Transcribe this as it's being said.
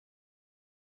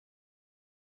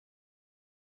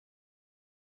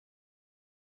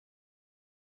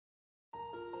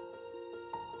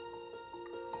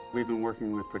We've been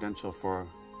working with Prudential for,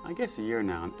 I guess, a year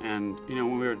now, and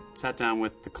when we sat down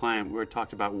with the client, we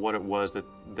talked about what it was that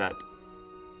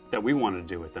we wanted to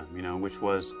do with them, which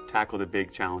was tackle the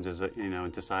big challenges,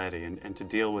 in society, and to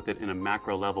deal with it in a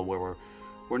macro level where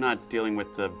we're not dealing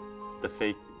with the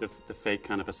fake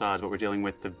kind of facades, but we're dealing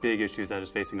with the big issues that is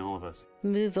facing all of us.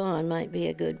 Move on might be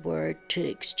a good word to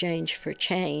exchange for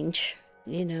change.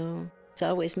 It's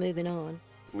always moving on.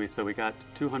 So we got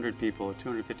 200 people,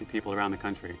 250 people around the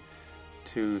country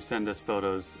to send us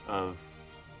photos of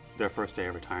their first day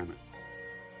of retirement.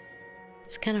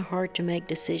 It's kind of hard to make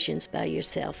decisions by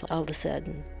yourself all of a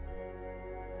sudden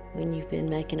when you've been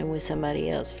making them with somebody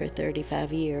else for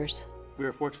 35 years. We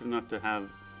were fortunate enough to have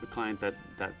a client that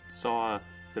saw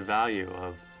the value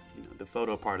of the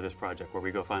photo part of this project, where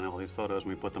we go find all these photos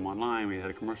and we put them online. We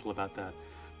had a commercial about that.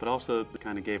 But also it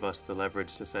kind of gave us the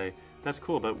leverage to say, that's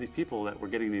cool, but these people that we're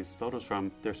getting these photos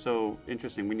from, they're so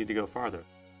interesting, we need to go farther.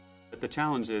 But the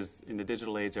challenge is, in the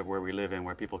digital age of where we live in,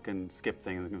 where people can skip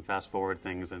things and fast forward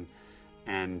things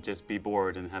and just be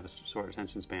bored and have short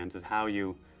attention spans, is how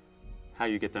you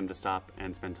get them to stop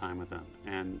and spend time with them.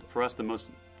 And for us, the most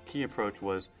key approach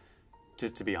was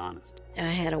just to be honest. I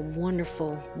had a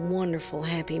wonderful, wonderful,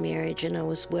 happy marriage, and I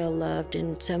was well loved,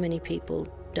 and so many people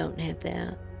don't have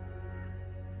that.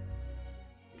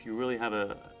 If you really have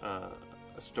a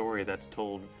story that's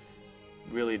told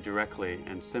really directly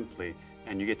and simply,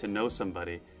 and you get to know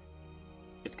somebody,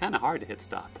 it's kind of hard to hit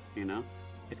stop,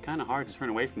 It's kind of hard to turn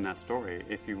away from that story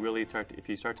if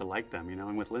you start to like them,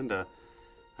 And with Linda,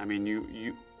 I mean,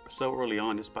 you so early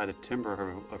on, just by the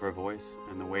timbre of her voice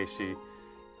and the way she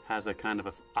has a kind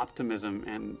of optimism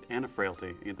and a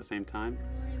frailty at the same time.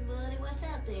 Morning, buddy. What's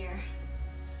out there?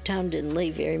 Tom didn't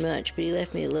leave very much, but he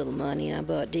left me a little money. I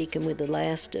bought Deacon with the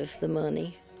last of the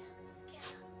money.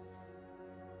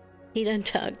 He doesn't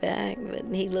talk back, but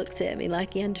he looks at me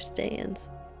like he understands.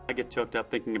 I get choked up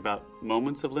thinking about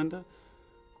moments of Linda,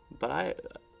 but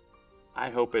I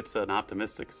hope it's an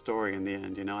optimistic story in the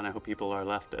end, and I hope people are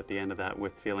left at the end of that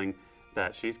with feeling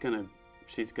that she's gonna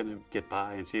get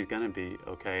by and she's gonna be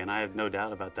okay, and I have no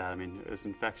doubt about that. I mean, it was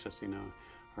infectious,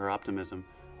 her optimism.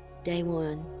 Day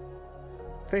one.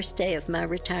 First day of my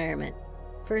retirement.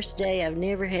 First day I've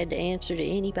never had to answer to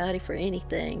anybody for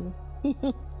anything,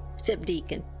 except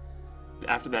Deacon.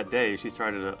 After that day, she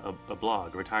started a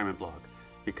blog, a retirement blog,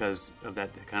 because of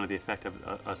that kind of the effect of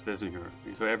us visiting her.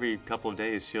 So every couple of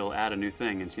days, she'll add a new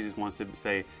thing, and she just wants to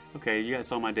say, okay, you guys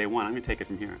saw my day one, I'm going to take it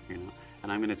from here,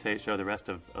 and I'm going to show the rest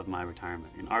of my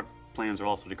retirement. And our plans are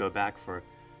also to go back for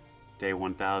day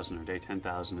 1,000 or day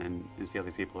 10,000 and see how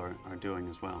these people are doing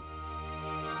as well.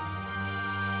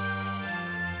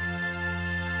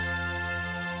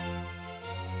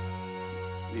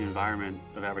 The environment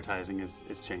of advertising is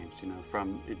changed,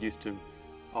 from it used to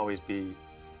always be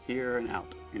here and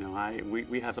out.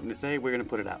 We have something to say, we're going to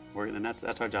put it out. And that's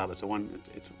our job. It's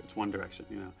one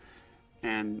direction,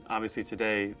 And obviously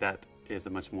today that is a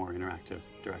much more interactive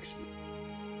direction.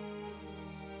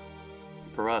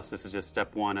 For us, this is just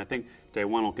step one. I think day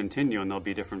one will continue, and there'll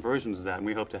be different versions of that, and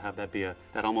we hope to have that be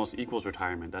that almost equals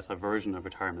retirement. That's a version of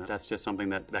retirement. That's just something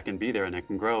that can be there, and it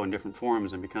can grow in different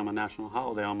forms and become a national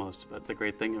holiday almost. But the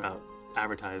great thing about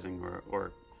advertising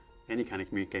or any kind of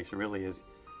communication really is,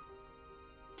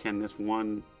 can this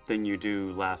one thing you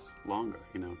do last longer?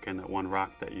 Can that one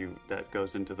rock that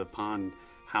goes into the pond,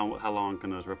 how long can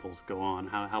those ripples go on?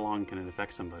 How long can it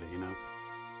affect somebody,